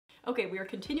Okay, we are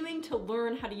continuing to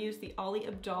learn how to use the Ali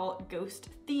Abdaal Ghost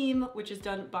theme, which is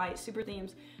done by Super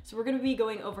Themes. So we're gonna be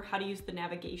going over how to use the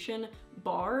navigation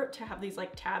bar to have these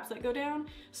like tabs that go down.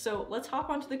 So let's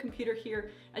hop onto the computer here.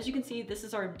 As you can see, this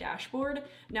is our dashboard.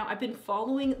 Now I've been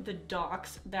following the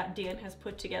docs that Dan has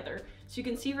put together. So you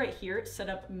can see right here, set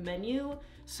up menu.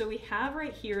 So we have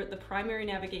right here the primary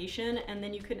navigation, and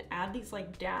then you can add these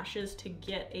like dashes to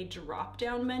get a drop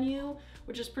down menu,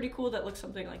 which is pretty cool. That looks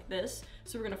something like this.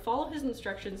 So we're gonna follow his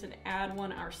instructions and add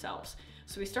one ourselves.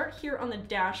 So we start here on the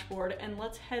dashboard, and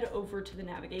let's head over to the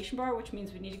navigation bar, which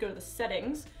means we need to go to the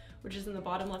settings, which is in the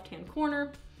bottom left-hand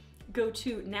corner, go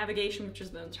to navigation, which is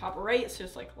in the top right, so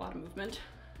it's like a lot of movement.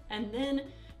 And then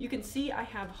you can see I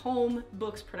have home,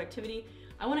 books, productivity.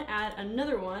 I wanna add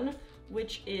another one,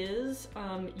 which is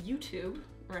YouTube,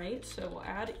 right? So we'll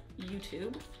add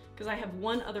YouTube, because I have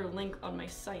one other link on my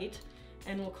site,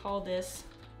 and we'll call this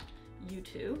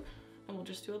YouTube, and we'll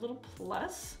just do a little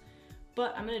plus.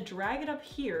 But I'm gonna drag it up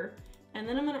here, and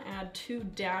then I'm gonna add 2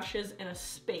 dashes and a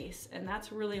space, and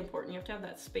that's really important. You have to have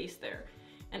that space there.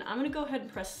 And I'm gonna go ahead and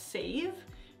press save,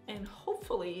 and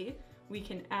hopefully we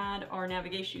can add our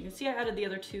navigation. You can see I added the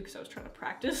other 2 because I was trying to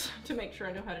practice to make sure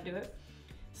I know how to do it.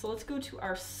 So let's go to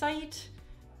our site,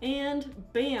 and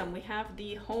bam, we have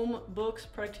the home, books,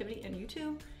 productivity, and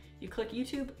YouTube. You click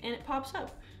YouTube and it pops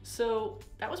up. So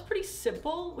that was pretty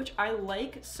simple, which I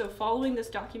like. So following this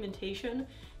documentation,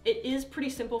 it is pretty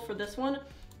simple for this one,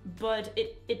 but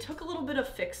it took a little bit of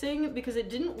fixing because it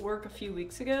didn't work a few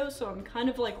weeks ago. So I'm kind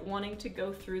of like wanting to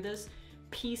go through this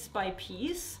piece by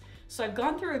piece. So I've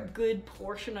gone through a good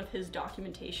portion of his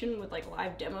documentation with like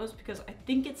live demos because I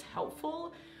think it's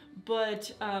helpful,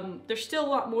 but there's still a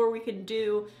lot more we can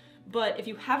do. But if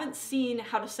you haven't seen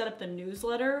how to set up the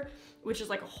newsletter, which is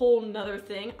like a whole nother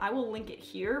thing, I will link it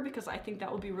here because I think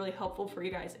that will be really helpful for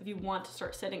you guys if you want to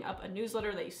start setting up a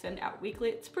newsletter that you send out weekly.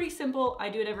 It's pretty simple. I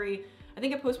do it I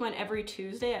think I post mine every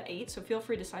Tuesday at 8, so feel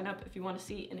free to sign up if you want to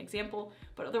see an example.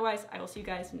 But otherwise, I will see you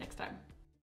guys next time.